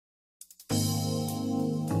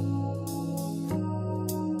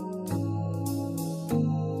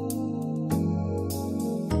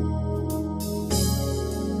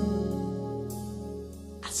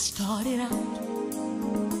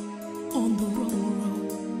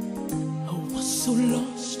so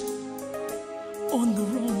lost on the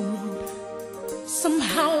wrong road.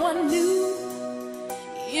 Somehow I knew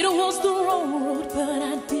it was the wrong road, but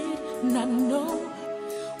I did not know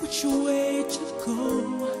which way to go.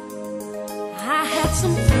 I had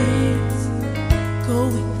some friends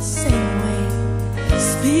going the same way,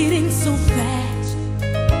 speeding so fast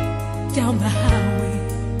down the highway.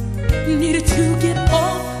 Needed to get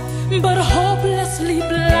off, but hopelessly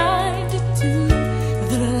blinded to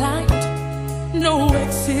the light, no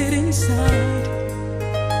exit inside.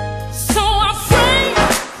 So I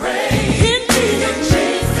prayed in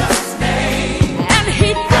Jesus' name, and He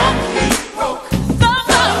broke the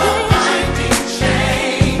binding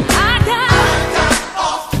chain. I got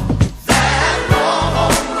off that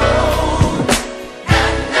wrong road,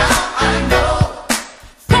 and now I know,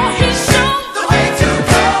 for He showed the way to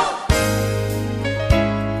go.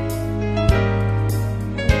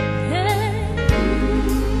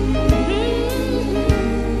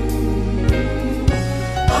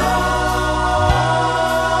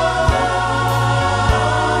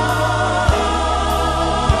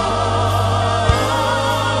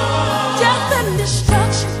 Death and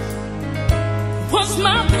destruction was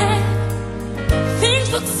my path. Things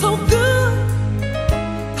looked so good,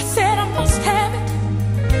 I said I must have it.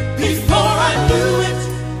 Before I knew it,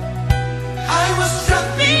 I was struck,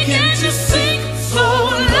 began to sink so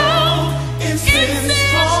low in sin's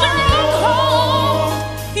stronghold.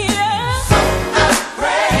 Yeah. So I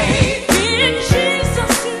prayed in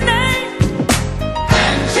Jesus' name,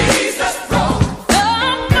 and Jesus broke the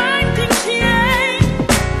binding chain.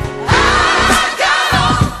 I got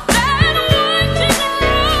off that winding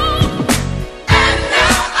road, and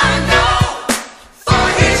now I know, for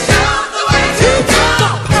He showed the way to go.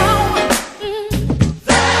 The power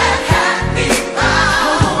that had me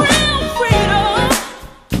bound, real freedom.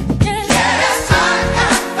 Yes, I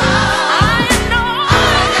have found. I know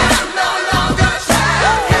I am no longer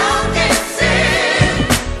trapped in sin.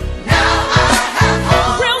 Now I have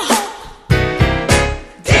hope, real hope,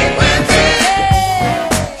 deep within.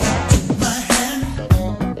 My hand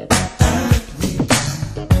and let me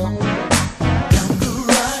down the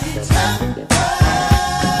right hand.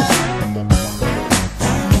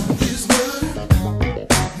 On His word, now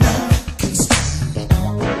I can stand.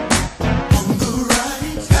 On the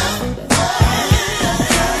right hand.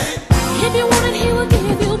 If you wanted, He would